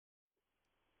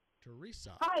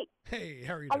Tareesa. Hi. Hey,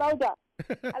 how are you Hello,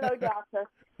 doing? Hello, doctor.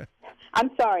 I'm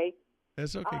sorry.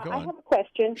 That's okay. Go I on. have a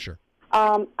question. Sure.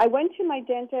 I went to my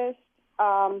dentist.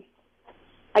 Are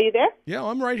you there? Yeah,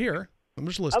 I'm right here. I'm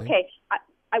just listening. Okay.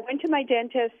 I went to my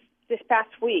dentist this past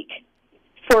week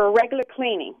for a regular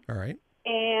cleaning. All right.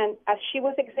 And as she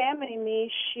was examining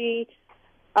me, she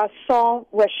saw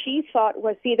what she thought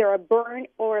was either a burn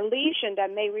or a lesion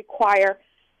that may require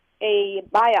a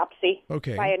biopsy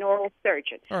by an oral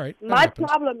surgeon. All right. My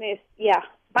problem is,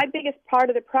 my biggest part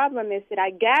of the problem is that I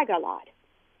gag a lot.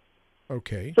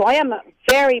 Okay. So I am a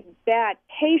very bad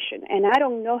patient, and I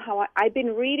don't know how I've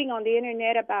been reading on the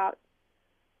internet about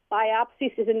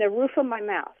biopsies is in the roof of my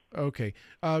mouth. Okay.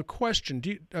 Question.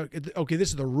 Do you, okay, this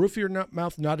is the roof of your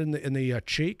mouth, not in the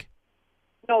cheek?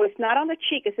 No, it's not on the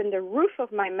cheek. It's in the roof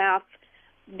of my mouth,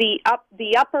 the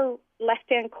upper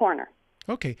left-hand corner.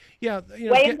 Okay. Yeah.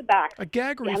 Way in the back. A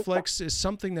gag reflex is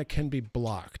something that can be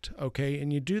blocked. Okay,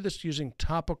 and you do this using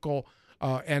topical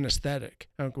anesthetic.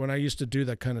 When I used to do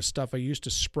that kind of stuff, I used to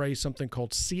spray something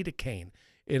called Cetacane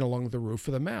in along the roof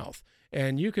of the mouth,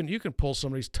 and you can pull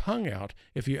somebody's tongue out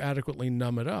if you adequately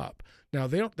numb it up. Now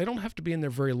they don't have to be in there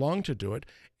very long to do it,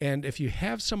 and if you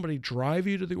have somebody drive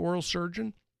you to the oral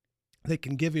surgeon, they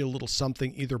can give you a little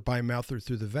something either by mouth or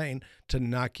through the vein to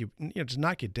knock you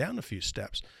down a few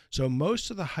steps. So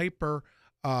most of the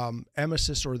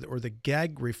emesis or the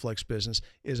gag reflex business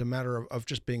is a matter of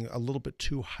just being a little bit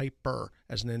too hyper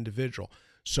as an individual.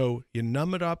 So you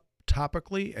numb it up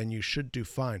topically and you should do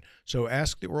fine. So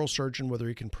ask the oral surgeon whether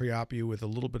he can pre-op you with a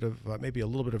little bit of maybe a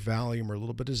little bit of Valium or a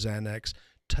little bit of Xanax.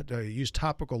 Use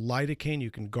topical lidocaine. You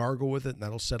can gargle with it and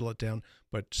that'll settle it down.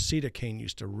 But Cetacane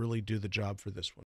used to really do the job for this one.